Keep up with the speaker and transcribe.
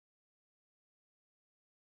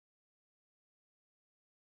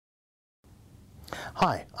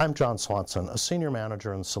Hi, I'm John Swanson, a Senior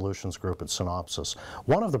Manager in the Solutions Group at Synopsys.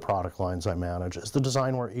 One of the product lines I manage is the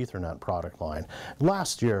DesignWare Ethernet product line.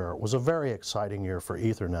 Last year was a very exciting year for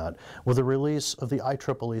Ethernet with the release of the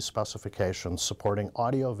IEEE specifications supporting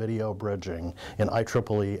audio-video bridging in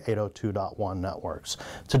IEEE 802.1 networks.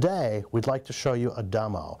 Today, we'd like to show you a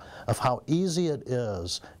demo of how easy it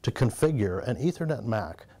is to configure an Ethernet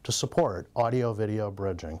MAC to support audio-video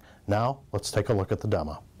bridging. Now, let's take a look at the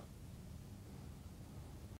demo.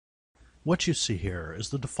 What you see here is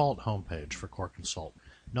the default homepage for Core Consult.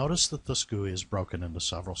 Notice that this GUI is broken into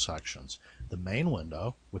several sections. The main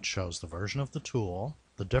window, which shows the version of the tool,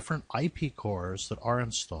 the different IP cores that are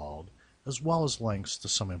installed, as well as links to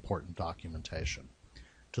some important documentation.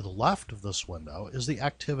 To the left of this window is the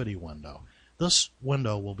activity window. This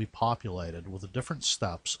window will be populated with the different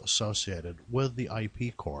steps associated with the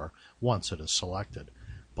IP core once it is selected.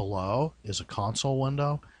 Below is a console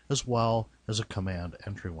window as well as a command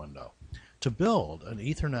entry window. To build an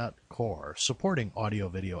Ethernet core supporting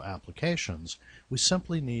audio-video applications, we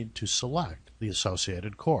simply need to select the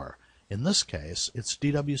associated core. In this case, it's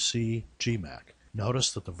DWC GMAC.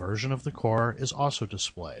 Notice that the version of the core is also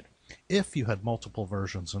displayed. If you had multiple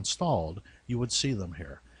versions installed, you would see them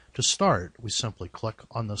here. To start, we simply click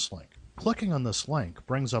on this link. Clicking on this link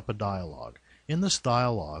brings up a dialog. In this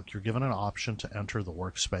dialog, you're given an option to enter the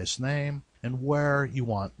workspace name and where you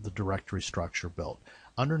want the directory structure built.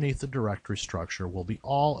 Underneath the directory structure will be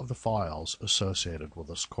all of the files associated with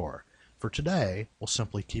this core. For today, we'll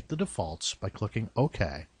simply keep the defaults by clicking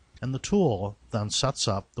OK, and the tool then sets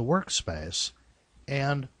up the workspace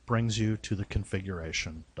and brings you to the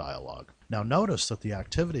configuration dialog. Now notice that the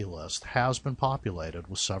activity list has been populated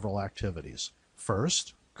with several activities.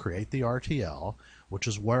 First, create the RTL, which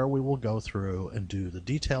is where we will go through and do the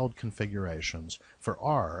detailed configurations for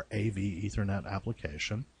our AV Ethernet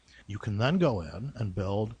application. You can then go in and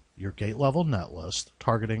build your gate level netlist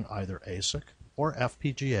targeting either ASIC or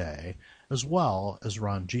FPGA, as well as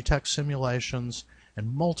run GTEC simulations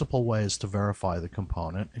and multiple ways to verify the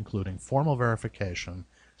component, including formal verification,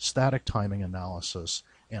 static timing analysis,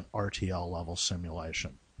 and RTL level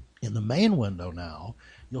simulation. In the main window now,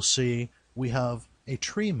 you'll see we have a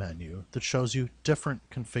tree menu that shows you different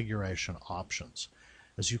configuration options.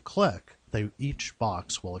 As you click, each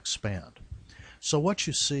box will expand. So what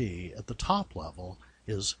you see at the top level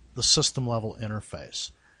is the system level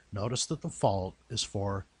interface. Notice that the default is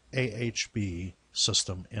for AHB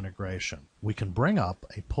system integration. We can bring up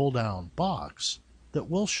a pull-down box that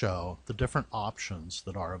will show the different options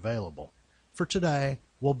that are available. For today,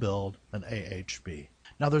 we'll build an AHB.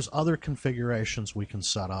 Now there's other configurations we can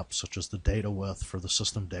set up, such as the data width for the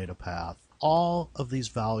system data path. All of these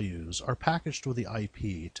values are packaged with the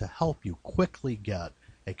IP to help you quickly get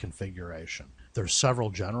a configuration. There's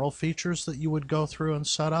several general features that you would go through and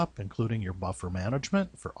set up, including your buffer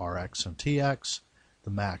management for RX and TX,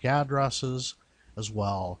 the MAC addresses, as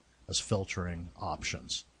well as filtering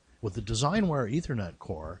options. With the DesignWare Ethernet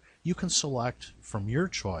core, you can select from your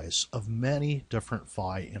choice of many different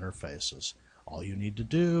PHY interfaces. All you need to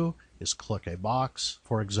do is click a box.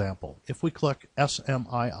 For example, if we click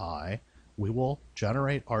SMII, we will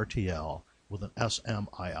generate RTL with an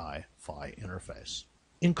SMII PHY interface.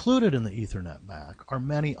 Included in the Ethernet MAC are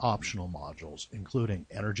many optional modules, including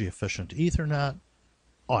energy-efficient Ethernet,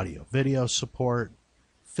 audio-video support,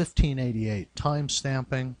 1588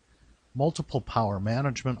 timestamping, multiple power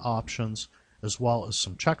management options, as well as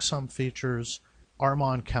some checksum features,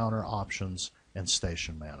 ARM-on counter options, and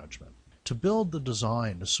station management. To build the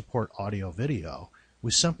design to support audio-video,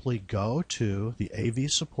 we simply go to the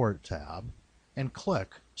AV Support tab and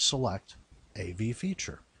click Select AV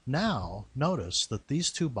Feature. Now, notice that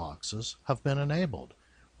these two boxes have been enabled.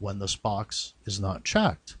 When this box is not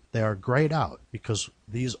checked, they are grayed out because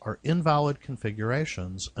these are invalid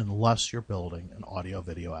configurations unless you're building an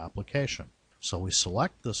audio-video application. So we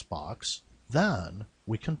select this box, then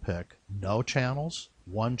we can pick no channels,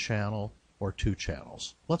 one channel, or two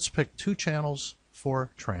channels. Let's pick two channels for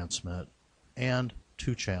transmit and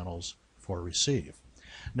two channels for receive.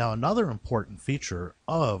 Now another important feature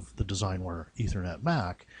of the DesignWare Ethernet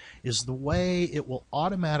MAC is the way it will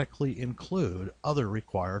automatically include other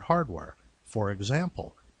required hardware. For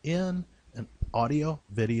example, in an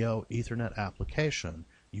audio-video Ethernet application,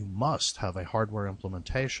 you must have a hardware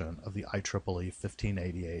implementation of the IEEE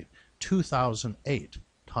 1588-2008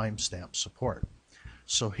 timestamp support.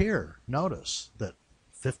 So here, notice that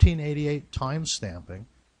 1588 timestamping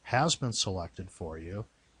has been selected for you,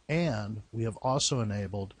 and we have also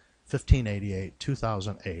enabled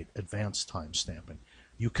 1588-2008 advanced timestamping.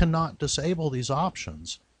 You cannot disable these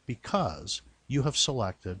options because you have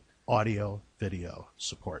selected audio-video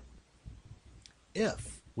support.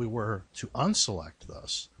 If we were to unselect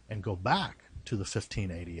this and go back to the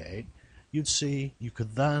 1588, you'd see you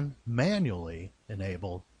could then manually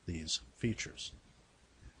enable these features.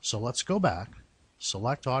 So let's go back,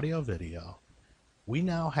 select audio-video. We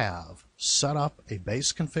now have set up a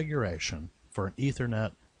base configuration for an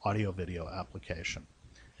Ethernet audio-video application.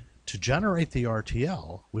 To generate the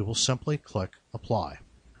RTL, we will simply click Apply.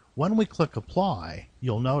 When we click Apply,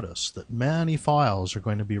 you'll notice that many files are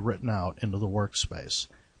going to be written out into the workspace.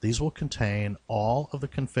 These will contain all of the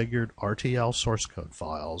configured RTL source code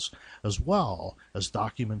files, as well as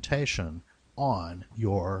documentation on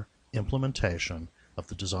your implementation of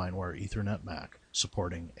the DesignWare Ethernet Mac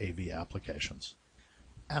supporting AV applications.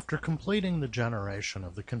 After completing the generation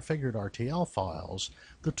of the configured RTL files,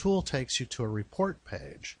 the tool takes you to a report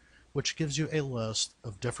page, which gives you a list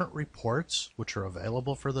of different reports which are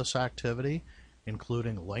available for this activity,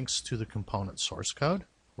 including links to the component source code,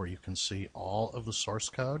 where you can see all of the source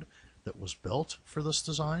code that was built for this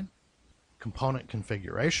design, component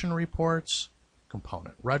configuration reports,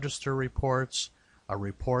 component register reports, a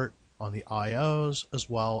report on the IOs, as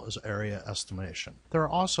well as area estimation. There are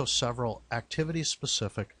also several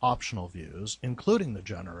activity-specific optional views, including the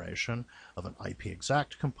generation of an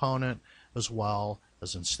IPExec component, as well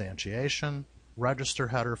as instantiation, register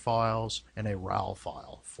header files, and a RAL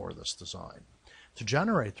file for this design. To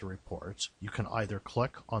generate the reports, you can either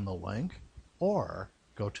click on the link or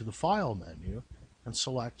go to the File menu and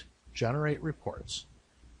select Generate Reports,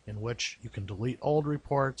 in which you can delete old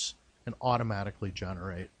reports and automatically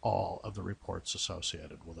generate all of the reports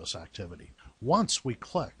associated with this activity. Once we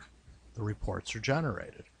click, the reports are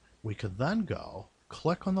generated. We could then go,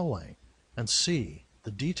 click on the link, and see the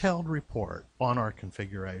detailed report on our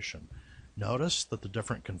configuration. Notice that the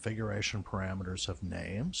different configuration parameters have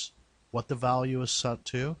names, what the value is set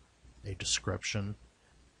to, a description,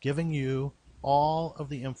 giving you all of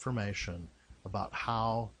the information about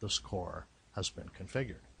how this core has been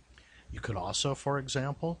configured. You could also, for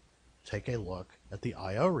example, take a look at the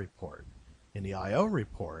I/O report. In the I/O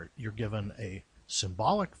report, you're given a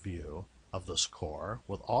symbolic view of this core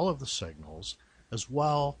with all of the signals, as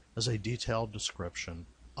well as a detailed description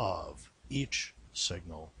of each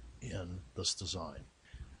signal in this design.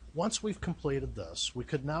 Once we've completed this, we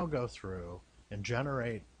could now go through and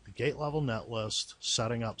generate the gate level netlist,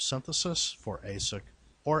 setting up synthesis for ASIC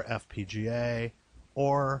or FPGA,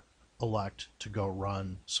 or elect to go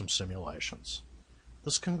run some simulations.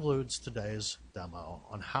 This concludes today's demo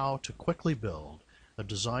on how to quickly build a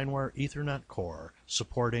DesignWare Ethernet core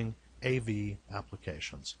supporting AV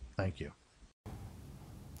applications. Thank you.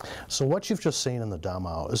 So what you've just seen in the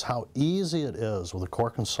demo is how easy it is with a Core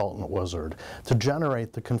Consultant Wizard to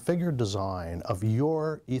generate the configured design of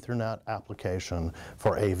your Ethernet application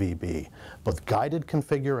for AVB, with guided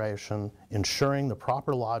configuration, ensuring the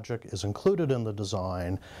proper logic is included in the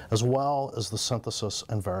design, as well as the synthesis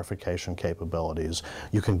and verification capabilities.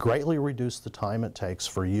 You can greatly reduce the time it takes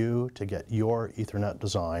for you to get your Ethernet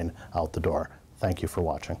design out the door. Thank you for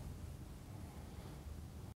watching.